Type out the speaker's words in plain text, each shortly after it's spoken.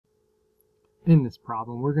In this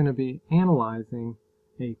problem, we're going to be analyzing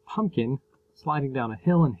a pumpkin sliding down a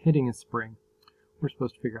hill and hitting a spring. We're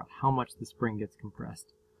supposed to figure out how much the spring gets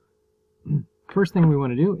compressed. First thing we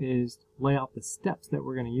want to do is lay out the steps that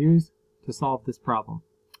we're going to use to solve this problem.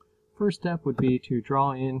 First step would be to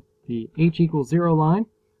draw in the h equals 0 line.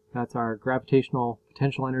 That's our gravitational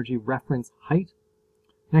potential energy reference height.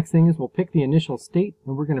 Next thing is we'll pick the initial state,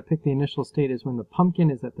 and we're going to pick the initial state as when the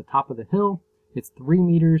pumpkin is at the top of the hill. It's 3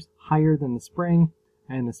 meters higher than the spring,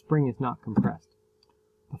 and the spring is not compressed.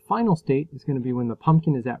 The final state is going to be when the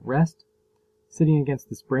pumpkin is at rest, sitting against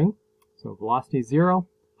the spring. So velocity is 0,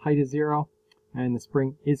 height is 0, and the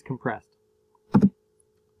spring is compressed. Then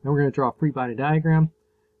we're going to draw a free body diagram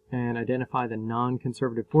and identify the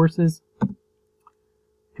non-conservative forces.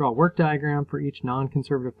 Draw a work diagram for each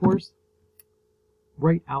non-conservative force.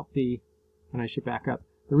 Write out and I should back up.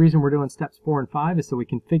 The reason we're doing steps 4 and 5 is so we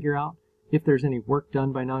can figure out if there's any work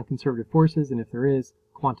done by non-conservative forces, and if there is,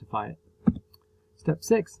 quantify it. Step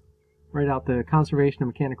 6, write out the conservation of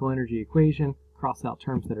mechanical energy equation, cross out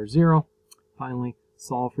terms that are 0. Finally,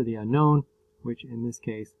 solve for the unknown, which in this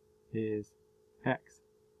case is x.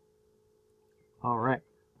 Alright,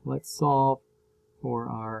 let's solve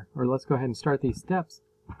for let's go ahead and start these steps.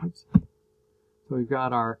 Oops. So we've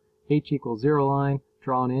got our h equals 0 line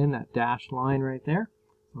drawn in, that dashed line right there.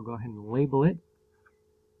 So I'll go ahead and label it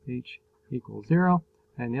h equals 0.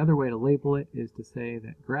 And the other way to label it is to say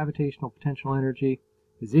that gravitational potential energy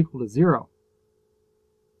is equal to 0.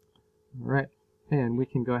 Alright, and we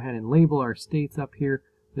can go ahead and label our states up here.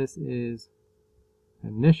 This is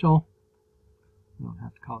initial. We don't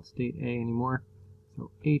have to call it state A anymore.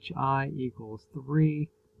 So HI equals 3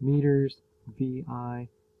 meters, VI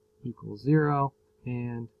equals 0,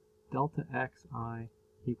 and delta XI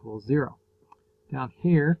equals 0. Down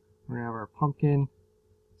here, we're going to have our pumpkin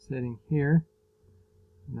sitting here,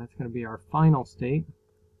 and that's going to be our final state.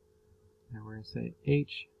 And we're going to say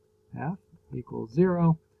HF equals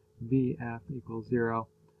 0, VF equals 0,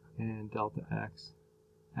 and delta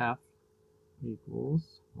XF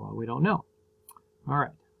equals, well, we don't know.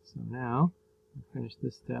 Alright, so now we finish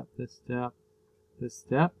this step, this step, this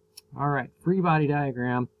step. Alright, free body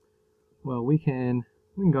diagram. Well, we can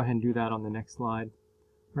go ahead and do that on the next slide.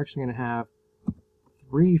 We're actually going to have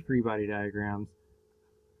 3 free body diagrams.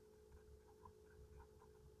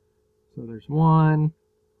 So there's one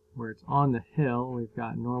where it's on the hill. We've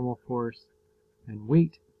got normal force and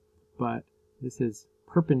weight, but this is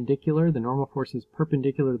perpendicular. The normal force is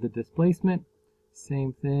perpendicular to the displacement.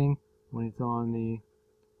 Same thing when it's on the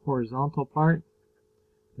horizontal part.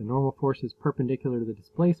 The normal force is perpendicular to the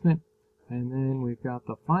displacement. And then we've got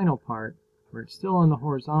the final part where it's still on the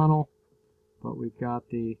horizontal, but we've got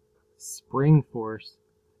the spring force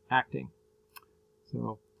acting.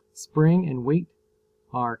 So spring and weight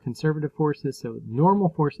are conservative forces, so normal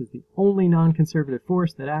force is the only non-conservative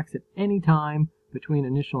force that acts at any time between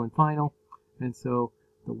initial and final, and so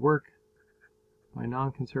the work by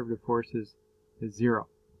non-conservative forces is 0.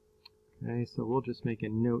 Okay, so we'll just make a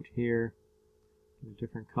note here, a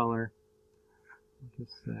different color. We'll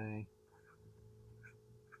just say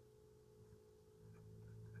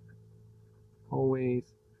always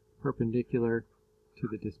perpendicular to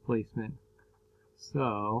the displacement.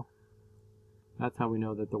 So that's how we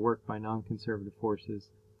know that the work by non-conservative forces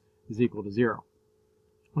is equal to 0.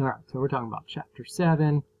 Alright, so we're talking about Chapter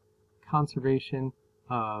 7, conservation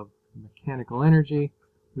of mechanical energy.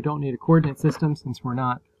 We don't need a coordinate system since we're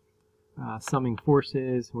not summing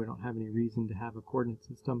forces. We don't have any reason to have a coordinate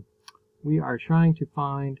system. We are trying to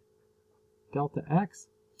find delta x.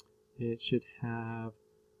 It should have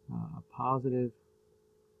a positive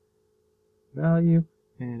value,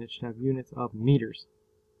 and it should have units of meters.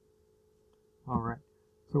 Alright,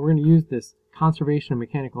 so we're going to use this conservation of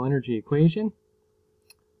mechanical energy equation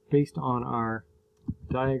based on our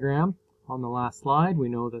diagram on the last slide. We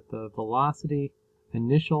know that the velocity,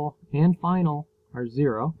 initial and final, are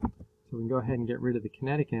 0. So we can go ahead and get rid of the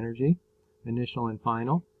kinetic energy, initial and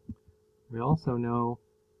final. We also know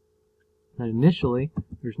that initially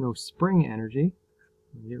there's no spring energy.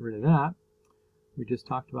 We can get rid of that. We just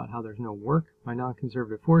talked about how there's no work by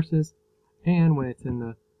non-conservative forces, and when it's in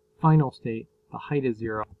the final state, the height is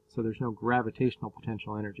 0, so there's no gravitational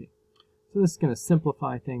potential energy. So this is going to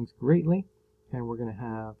simplify things greatly, and we're going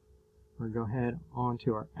to go ahead on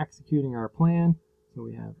to our executing our plan. So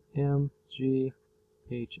we have mghi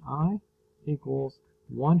equals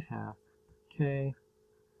 1/2 k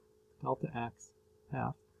delta x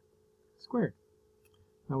f squared.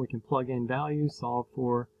 Now we can plug in values, solve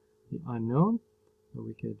for the unknown. So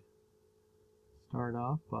we could start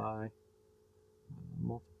off by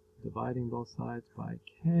dividing both sides by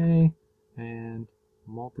k, and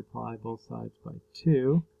multiply both sides by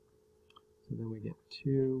 2. So then we get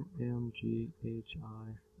 2 mghi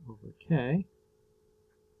over k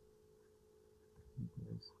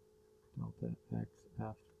equals delta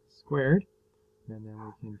xf squared. And then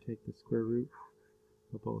we can take the square root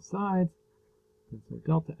of both sides. And so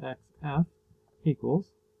delta xf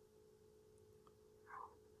equals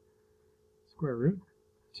square root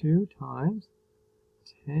 2 times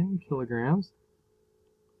 10 kilograms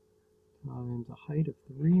times a height of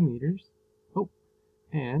 3 meters. Oh,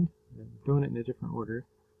 and I'm doing it in a different order.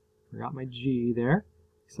 Forgot my g there.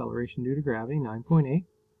 Acceleration due to gravity, 9.8.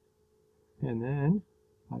 And then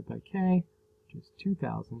divided by k, which is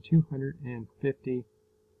 2,250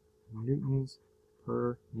 newtons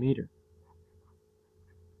per meter.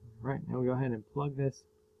 All right, now we go ahead and plug this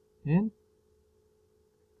in.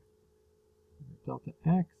 Delta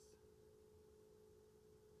x.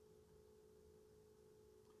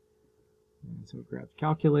 And so grab the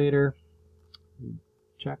calculator,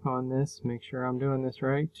 check on this, make sure I'm doing this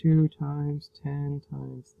right. 2 times 10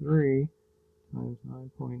 times 3 times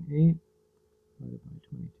 9.8 divided by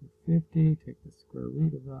 2250. Take the square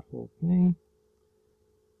root of that whole thing.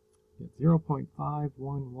 Get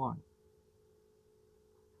 0.511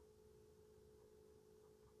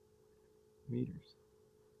 meters.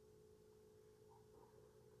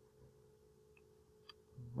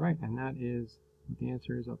 All right, and that is what the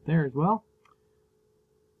answer is up there as well.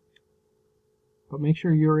 But make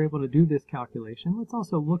sure you're able to do this calculation. Let's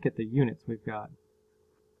also look at the units. We've got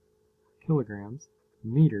kilograms,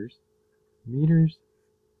 meters, meters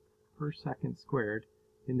per second squared.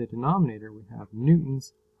 In the denominator, we have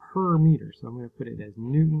newtons per meter. So I'm going to put it as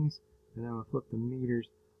newtons, and then I'm going to flip the meters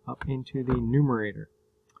up into the numerator.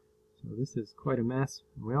 So this is quite a mess.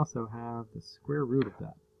 We also have the square root of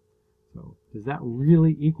that. So does that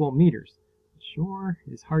really equal meters? It sure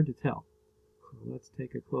is hard to tell. So let's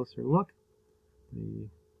take a closer look. The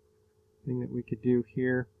thing that we could do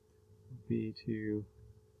here would be to,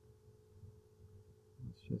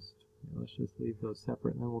 let's just leave those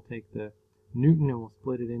separate, and then we'll take the Newton and we'll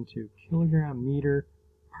split it into kilogram meter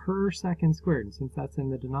per second squared. And since that's in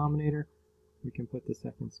the denominator, we can put the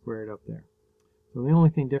second squared up there. So the only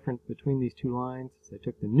thing different between these two lines is I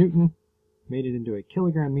took the Newton, made it into a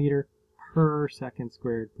kilogram meter per second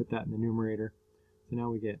squared, put that in the numerator. So now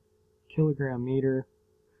we get kilogram meter,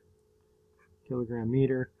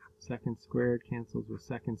 second squared cancels with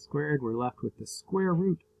second squared. We're left with the square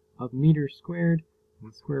root of meter squared, and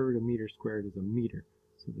the square root of meter squared is a meter.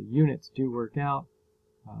 So the units do work out.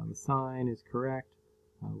 The sign is correct.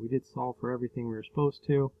 We did solve for everything we were supposed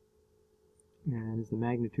to. And is the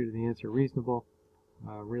magnitude of the answer reasonable?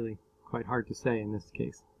 Really quite hard to say in this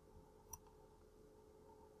case.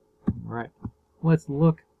 Alright, let's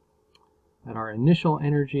look at our initial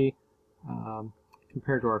energy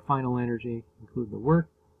compared to our final energy, include the work.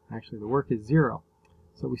 Actually, the work is 0.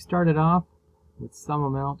 So we started off with some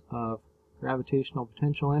amount of gravitational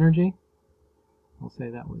potential energy. I'll say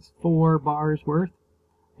that was 4 bars worth.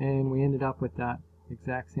 And we ended up with that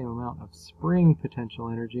exact same amount of spring potential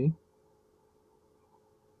energy,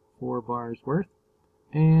 4 bars worth.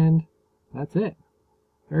 And that's it.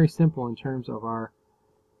 Very simple in terms of our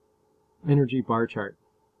energy bar chart.